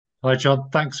Hi, John.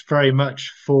 Thanks very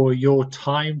much for your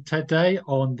time today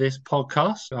on this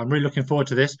podcast. I'm really looking forward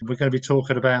to this. We're going to be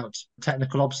talking about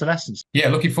technical obsolescence. Yeah,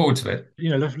 looking forward to it.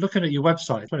 Looking at your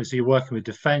website, so you're working with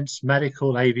defense,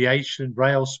 medical, aviation,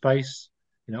 rail space,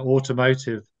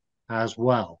 automotive as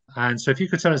well. And so if you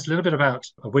could tell us a little bit about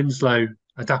Winslow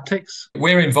Adaptics.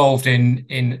 We're involved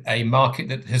in a market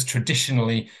that has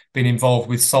traditionally been involved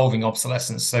with solving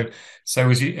obsolescence. So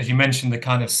as you mentioned, the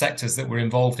kind of sectors that we're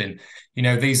involved in,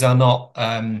 these are not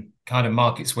kind of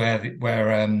markets where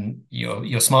your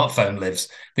smartphone lives.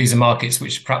 These are markets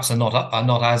which perhaps are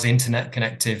not as internet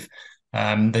connective.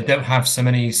 They don't have so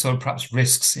many sort of perhaps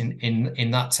risks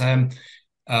in that term.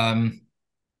 Um,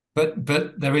 but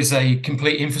there is a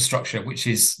complete infrastructure which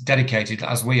is dedicated,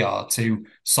 as we are, to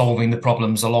solving the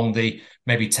problems along the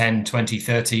maybe 10, 20,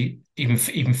 30, even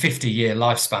 50-year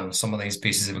lifespan of some of these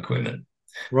pieces of equipment.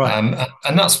 Right.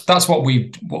 And that's what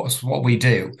we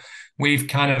do. We've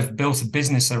kind of built a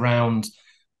business around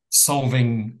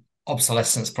solving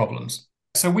obsolescence problems.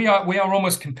 So we are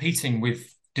almost competing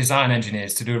with design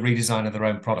engineers to do a redesign of their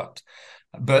own product.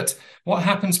 But what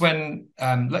happens when,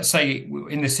 let's say,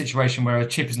 in this situation where a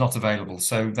chip is not available?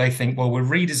 So they think, well, we'll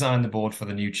redesign the board for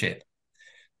the new chip.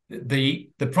 The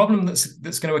problem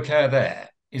that's going to occur there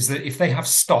is that if they have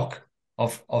stock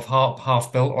of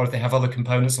half built, or if they have other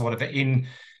components or whatever in,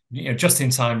 just in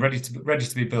time, ready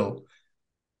to be built,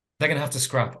 they're going to have to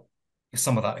scrap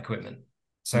some of that equipment.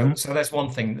 So Mhm. so that's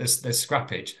one thing. There's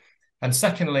scrappage, and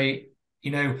secondly,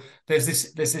 there's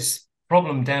this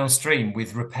problem downstream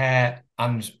with repair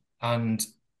and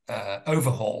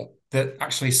overhaul, that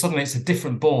actually suddenly it's a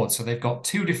different board. So they've got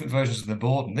two different versions of the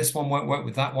board, and this one won't work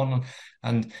with that one.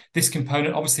 And this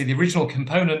component, obviously, the original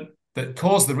component that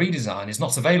caused the redesign is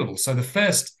not available. So the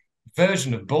first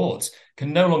version of boards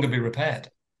can no longer be repaired.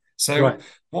 So Right.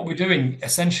 what we're doing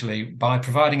essentially by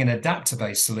providing an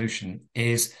adapter-based solution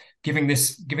is giving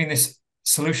this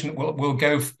solution that will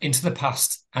go into the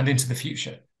past and into the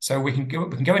future. So we can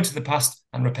go into the past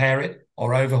and repair it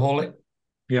or overhaul it.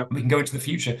 Yeah. We can go into the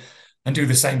future and do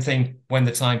the same thing when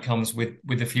the time comes with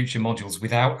the future modules,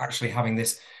 without actually having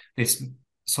this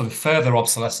sort of further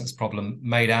obsolescence problem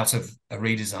made out of a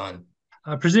redesign.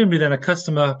 Presumably, then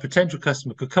potential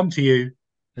customer, could come to you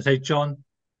and say, "John,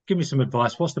 give me some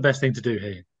advice. What's the best thing to do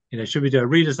here? Should we do a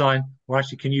redesign, or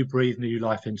actually, can you breathe new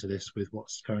life into this with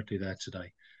what's currently there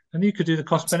today?" And you could do the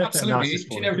cost benefit analysis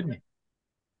Absolutely. for them, couldn't you?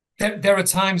 There are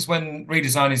times when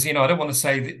redesign is, I don't want to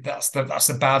say that that's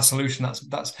a bad solution.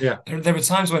 That's Yeah. there are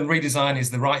times when redesign is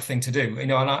the right thing to do.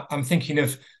 And I'm thinking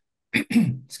of,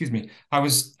 excuse me, I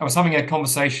was having a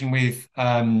conversation with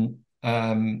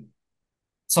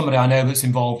somebody I know that's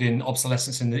involved in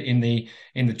obsolescence in the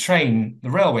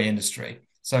railway industry.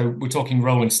 So we're talking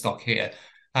rolling stock here,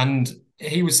 and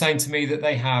he was saying to me that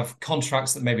they have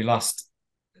contracts that maybe last.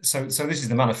 So this is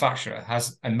the manufacturer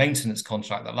has a maintenance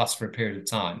contract that lasts for a period of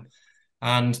time,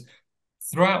 and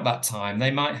throughout that time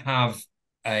they might have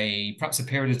perhaps a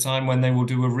period of time when they will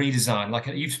do a redesign. Like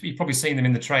you've probably seen them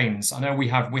in the trains. I know we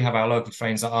have our local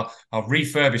trains that are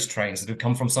refurbished trains that have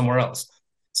come from somewhere else.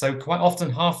 So quite often,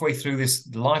 halfway through this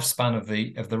lifespan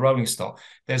of the rolling stock,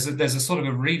 there's a sort of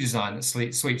a redesign that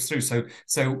sweeps through.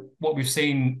 So what we've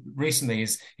seen recently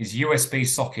is USB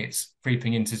sockets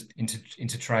creeping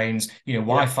into trains. Yeah.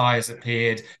 Wi-Fi has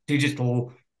appeared,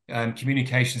 digital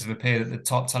communications have appeared at the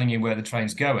top, telling you where the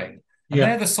train's going. And Yeah.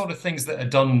 they're the sort of things that are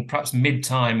done perhaps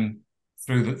mid-time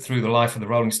through the life of the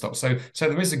rolling stock. So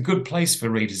there is a good place for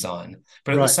redesign,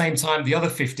 but at the Right. same time, the other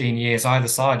 15 years either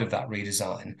side of that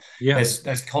redesign, Yeah.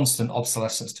 there's constant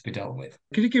obsolescence to be dealt with.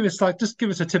 Could you just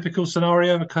give us a typical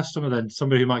scenario of a customer, then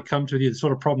somebody who might come to you, the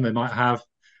sort of problem they might have,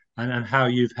 and how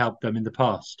you've helped them in the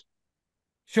past?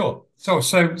 Sure. So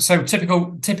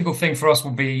typical thing for us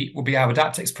will be our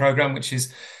Adaptics program, which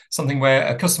is something where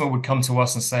a customer would come to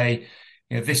us and say,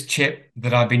 this chip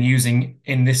that I've been using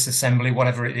in this assembly,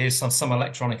 whatever it is, some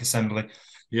electronic assembly,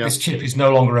 Yeah. this chip is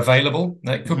no longer available.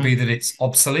 Now, it could Hmm. be that it's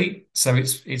obsolete, so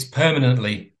it's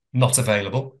permanently not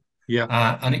available.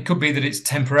 Yeah. And it could be that it's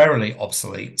temporarily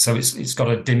obsolete, so it's got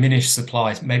a diminished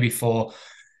supply, maybe for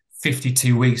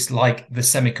 52 weeks, like the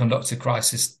semiconductor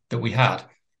crisis that we had,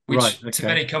 Right. which to Okay.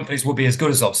 many companies would be as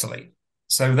good as obsolete.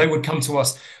 So they would come to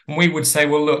us and we would say,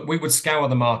 well, look, we would scour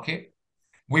the market.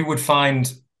 We would find,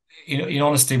 in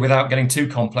honesty, without getting too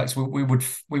complex, we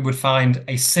would find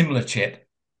a similar chip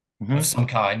of Hmm. some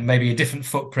kind, maybe a different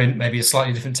footprint, maybe a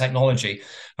slightly different technology,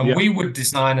 and Yeah. we would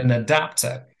design an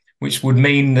adapter, which would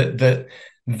mean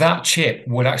that chip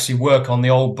would actually work on the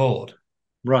old board.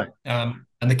 Right.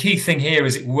 And the key thing here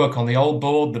is it will work on the old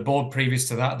board, the board previous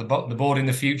to that, the board in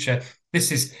the future.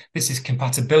 this is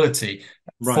compatibility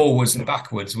Right. forwards and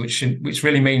backwards, which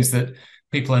really means that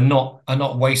people are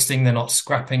not wasting, they're not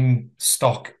scrapping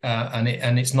stock, and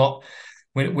it's not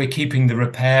we're keeping the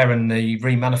repair and the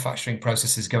remanufacturing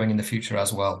processes going in the future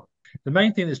as well. The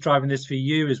main thing that's driving this for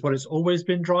you is what it's always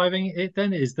been driving it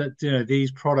then is that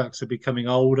these products are becoming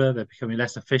older, they're becoming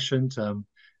less efficient,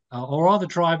 or are the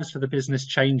drivers for the business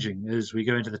changing as we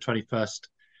go into the 21st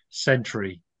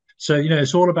century? So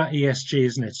it's all about ESG,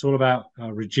 isn't it? It's all about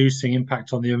reducing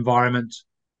impact on the environment.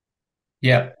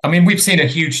 Yeah, I mean, we've seen a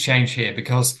huge change here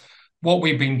because what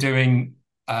we've been doing,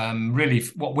 really,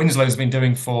 what Winslow's been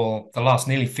doing for the last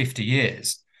nearly 50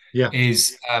 years Yeah,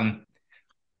 is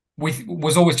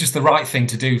was always just the right thing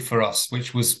to do for us,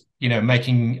 which was,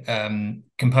 making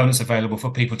components available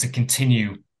for people to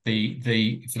continue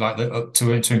if you like,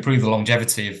 to improve the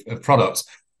longevity of products.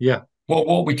 yeah,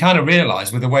 What we kind of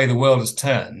realized with the way the world has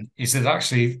turned is that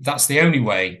actually that's the only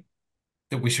way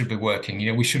that we should be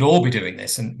working. We should all be doing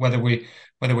this, and whether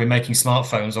we're making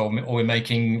smartphones or we're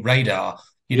making radar,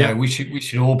 yeah. we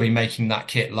should all be making that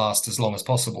kit last as long as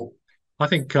possible. I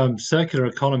think circular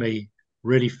economy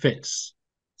really fits.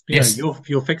 Yes,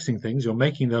 You're fixing things, you're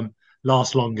making them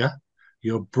last longer,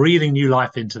 you're breathing new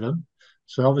life into them.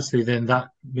 So obviously, then that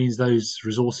means those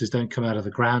resources don't come out of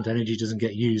the ground. Energy doesn't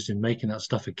get used in making that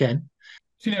stuff again.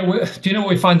 do you know what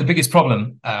we find the biggest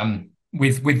problem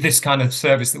with this kind of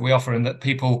service that we offer, and that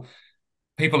people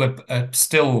are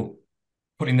still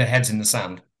putting their heads in the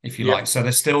sand, if you Yeah, like. So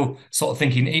they're still sort of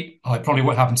thinking, oh, it probably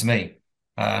won't happen to me.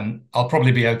 I'll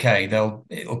probably be okay.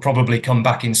 It'll probably come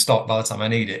back in stock by the time I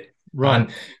need it. right.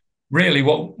 And really,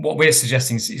 what we're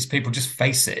suggesting is people just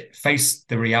face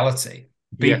the reality,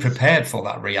 be Yes, prepared for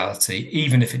that reality,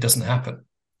 even if it doesn't happen.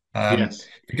 yes.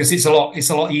 Because it's a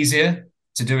lot easier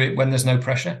to do it when there's no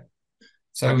pressure.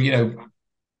 So, Absolutely.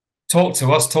 talk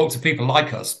to people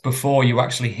like us before you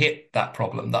actually hit that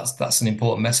problem. That's an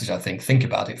important message, I think. Think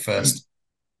about it first.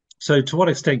 So, to what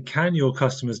extent can your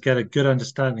customers get a good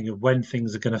understanding of when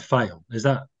things are going to fail? Is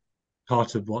that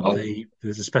part of what Well,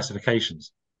 the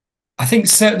specifications? I think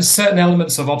certain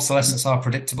elements of obsolescence are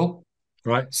predictable.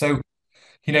 Right. So,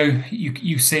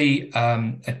 you see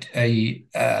a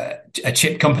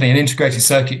chip company, an integrated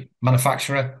circuit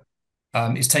manufacturer,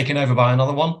 is taken over by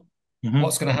another one. Hmm.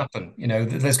 What's going to happen?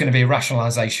 There's going to be a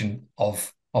rationalization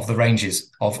of the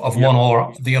ranges of Yeah. one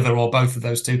or the other, or both of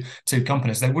those two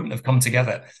companies. They wouldn't have come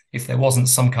together if there wasn't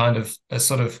some kind of a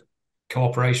sort of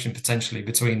cooperation potentially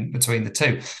between the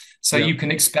two. So Yeah. you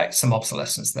can expect some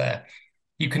obsolescence there.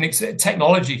 You can expect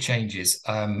technology changes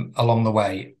along the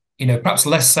way. Perhaps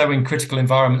less so in critical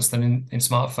environments than in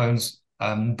smartphones,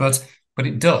 but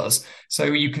it does. So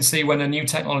you can see when a new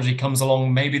technology comes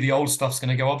along, maybe the old stuff's going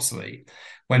to go obsolete.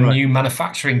 When Right. new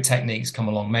manufacturing techniques come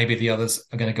along, maybe the others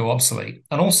are going to go obsolete.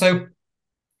 And also,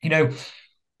 you know,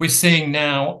 we're seeing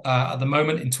now at the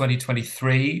moment in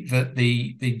 2023 that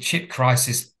the chip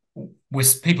crisis,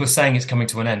 people are saying it's coming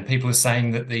to an end. People are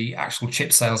saying that the actual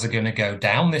chip sales are going to go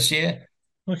down this year.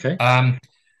 Okay. Um,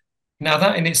 Now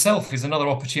that in itself is another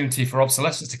opportunity for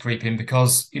obsolescence to creep in,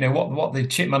 because what the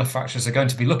chip manufacturers are going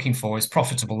to be looking for is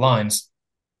profitable lines,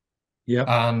 Yeah.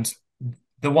 and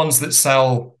the ones that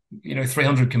sell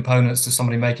 300 components to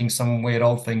somebody making some weird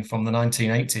old thing from the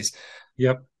 1980s,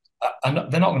 Yep. and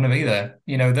they're not going to be there.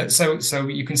 So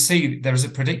you can see there is a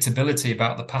predictability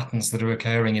about the patterns that are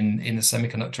occurring in the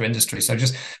semiconductor industry. So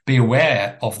just be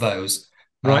aware of those.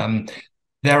 Right.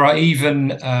 There are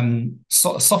even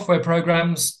software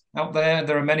programs out there.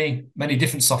 There are many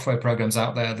different software programs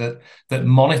out there that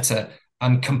monitor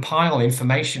and compile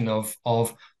information of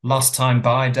last time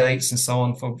buy dates and so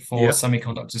on for Yeah.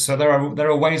 semiconductors. So there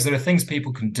are things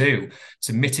people can do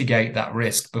to mitigate that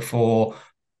risk before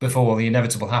the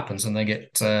inevitable happens and they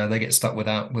get stuck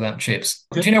without chips.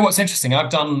 Do Good. you know what's interesting? I've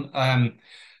done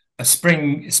a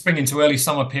spring into early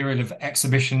summer period of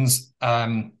exhibitions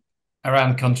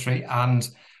around the country, and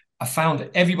I found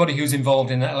everybody who's involved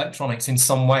in electronics in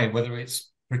some way, whether it's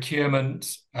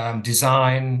procurement,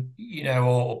 design,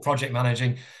 or project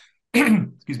managing,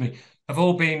 excuse me, have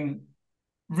all been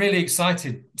really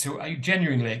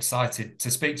genuinely excited to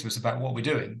speak to us about what we're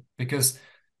doing, because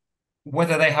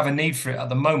whether they have a need for it at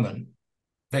the moment,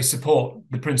 they support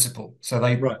the principle. So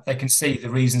they Right. they can see the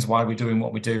reasons why we're doing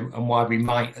what we do and why we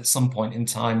might at some point in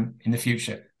time in the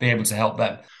future be able to help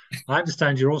them. I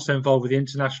understand you're also involved with the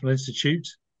International Institute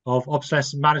of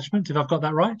Obsolescence Management, if I've got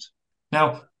that right.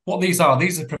 Now, what these are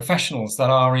professionals that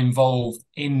are involved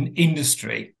in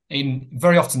industry, in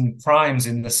very often primes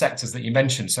in the sectors that you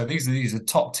mentioned. So these are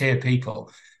top tier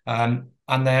people, and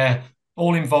they're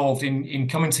all involved in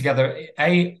coming together.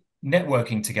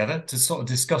 networking together to sort of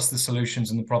discuss the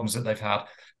solutions and the problems that they've had,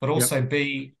 but Yep. also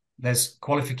B, there's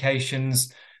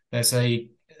qualifications, there's a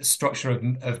structure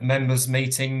of members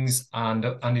meetings, and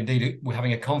indeed we're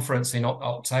having a conference in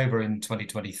October in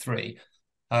 2023.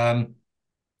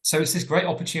 So it's this great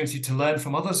opportunity to learn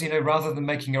from others, rather than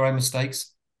making your own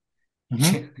mistakes.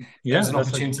 Yeah, There's an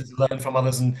opportunity to learn from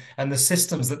others, and the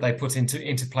systems that they put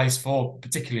into place for,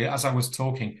 particularly as I was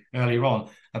talking earlier on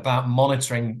about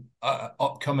monitoring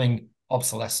upcoming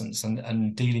obsolescence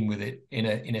and dealing with it in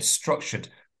a structured,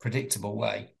 predictable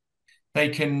way. They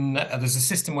can there's a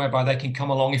system whereby they can come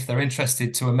along if they're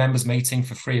interested to a members meeting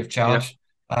for free of yeah. charge.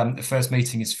 The first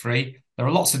meeting is free. There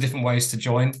are lots of different ways to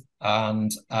join,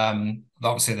 and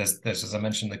obviously there's as I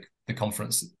mentioned the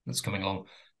conference that's coming along.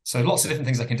 So lots of different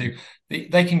things they can do.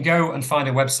 They can go and find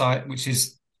a website which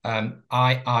is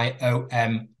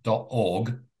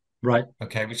iiom.org. Right.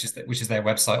 Okay, which is their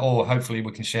website, or hopefully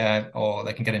we can share, or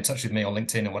they can get in touch with me on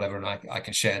LinkedIn or whatever, and I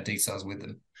can share details with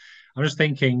them. I'm just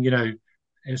thinking,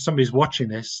 if somebody's watching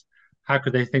this, how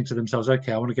could they think to themselves,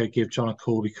 okay, I want to go give John a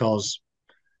call because,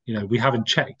 we haven't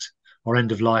checked our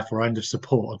end of life or end of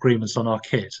support agreements on our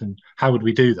kit. And how would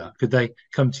we do that? Could they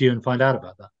come to you and find out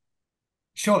about that?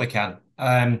 Sure, they can.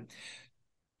 One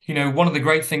of the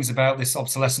great things about this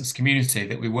obsolescence community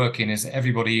that we work in is that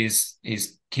everybody is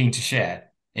keen to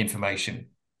share information.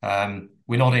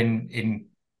 We're not in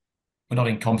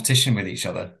competition with each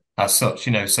other as such,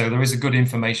 so there is a good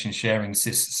information sharing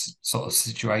sort of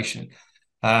situation.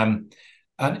 And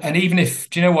even if,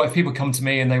 do you know what, if people come to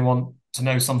me and they want to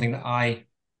know something that I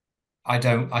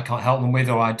can't help them with,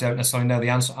 or I don't necessarily know the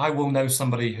answer, I will know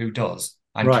somebody who does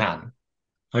and Right. can.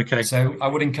 Okay. So I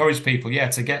would encourage people,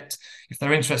 to get, if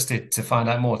they're interested to find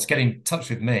out more, to get in touch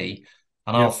with me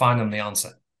and I'll Yeah. find them the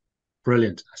answer.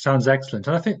 Brilliant. Sounds excellent.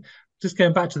 And I think just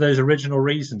going back to those original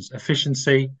reasons,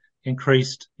 efficiency,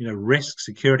 increased, risk,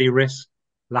 security risk,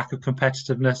 lack of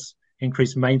competitiveness,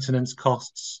 increased maintenance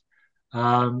costs,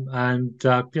 and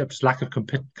just lack of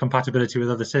compatibility with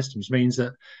other systems means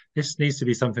that this needs to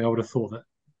be something I would have thought that,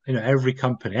 every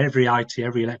company, every IT,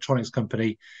 every electronics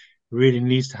company really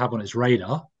needs to have on its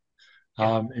radar,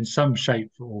 Yeah. in some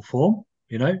shape or form,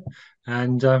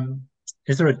 and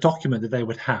is there a document that they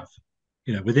would have,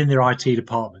 within their IT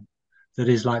department that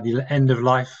is like the end of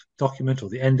life document or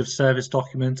the end of service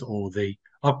document or the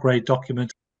upgrade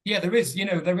document? Yeah, there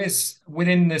is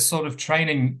within this sort of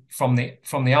training from the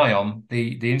IOM,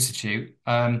 the institute,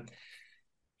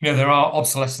 there are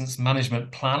obsolescence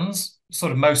management plans.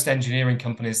 Sort of most engineering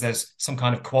companies, there's some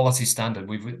kind of quality standard.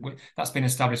 That's been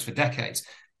established for decades.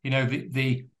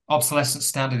 The obsolescence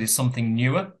standard is something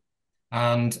newer,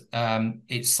 and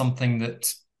it's something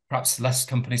that perhaps less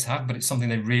companies have, but it's something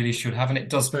they really should have. And it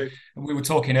does. So, We were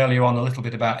talking earlier on a little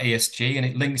bit about ESG, and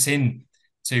it links in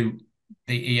to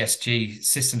the ESG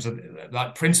systems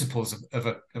like principles of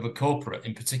a corporate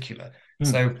in particular.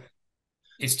 So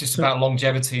it's just so, about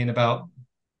longevity and about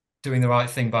doing the right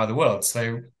thing by the world.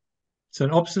 So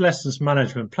an obsolescence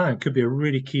management plan could be a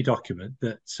really key document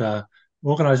that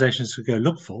organizations could go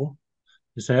look for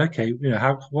to say, okay,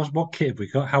 what kit have we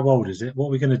got? How old is it? What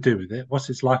are we going to do with it? What's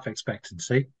its life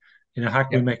expectancy? How can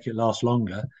we yeah, make it last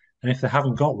longer? And if they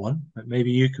haven't got one,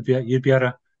 maybe you'd be able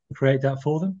to create that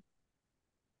for them.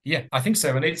 yeah, I think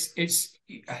so. And it's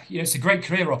a great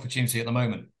career opportunity at the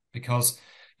moment because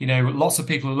lots of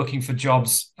people are looking for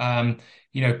jobs.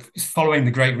 Following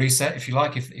the Great Reset, if you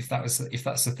like, if that's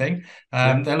the thing,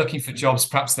 Yeah, they're looking for jobs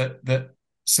perhaps that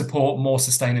support more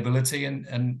sustainability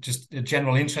and just a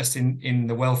general interest in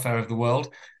the welfare of the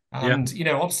world. yeah. And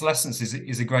obsolescence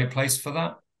is a great place for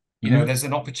that. Hmm. There's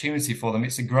an opportunity for them.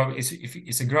 It's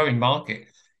a growing market.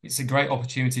 It's a great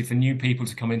opportunity for new people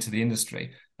to come into the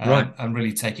industry, Right. and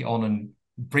really take it on and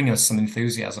bring us some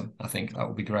enthusiasm. I think that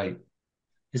would be great.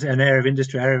 Is it an area of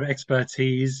industry, area of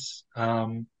expertise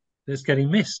that's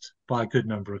getting missed by a good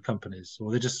number of companies,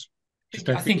 or they just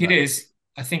don't I think think it about it? is.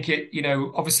 I think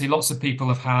obviously lots of people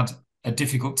have had a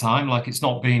difficult time. Like it's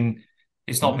not been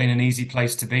an easy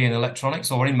place to be in electronics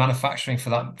or in manufacturing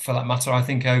for that matter. I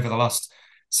think over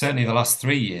certainly the last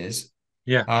 3 years.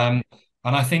 Yeah. Um,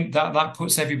 and I think that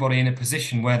puts everybody in a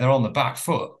position where they're on the back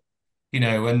foot,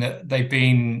 and that they've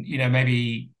been,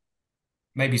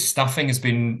 maybe staffing has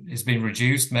been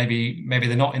reduced. Maybe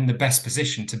they're not in the best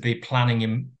position to be planning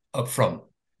in up front.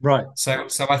 Right. So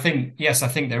I think, yes, I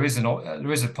think there is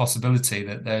a possibility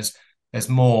that there's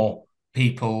more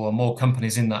people or more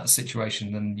companies in that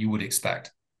situation than you would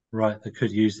expect. Right. They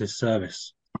could use this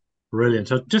service. Brilliant.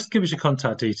 So just give us your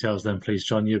contact details then, please,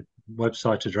 John, your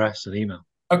website address and email.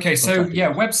 Okay, so Contact yeah,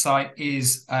 details. website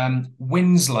is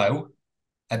Winslow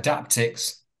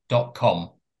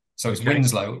Adaptics.com. So it's Okay.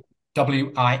 Winslow.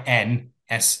 Winslow,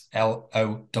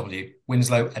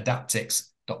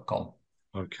 WinslowAdaptics.com.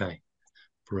 Okay,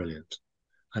 brilliant.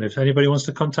 And if anybody wants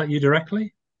to contact you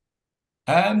directly?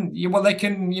 Yeah, well, they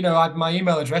can, I have my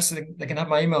email address. They can have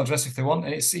my email address if they want.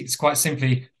 And it's quite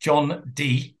simply John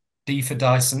D for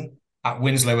Dyson, at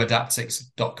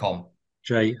WinslowAdaptics.com.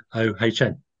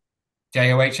 JOHN.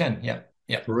 JOHN. Yeah.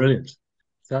 Yeah. Brilliant.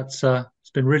 That's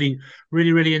it's been really,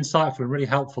 really, really insightful and really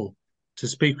helpful to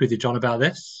speak with you, John, about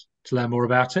this, to learn more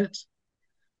about it.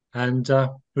 And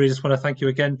we just want to thank you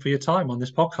again for your time on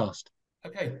this podcast.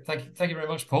 Okay. Thank you. Thank you very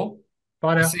much, Paul.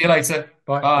 Bye now. See you later.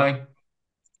 Bye. Bye. Bye.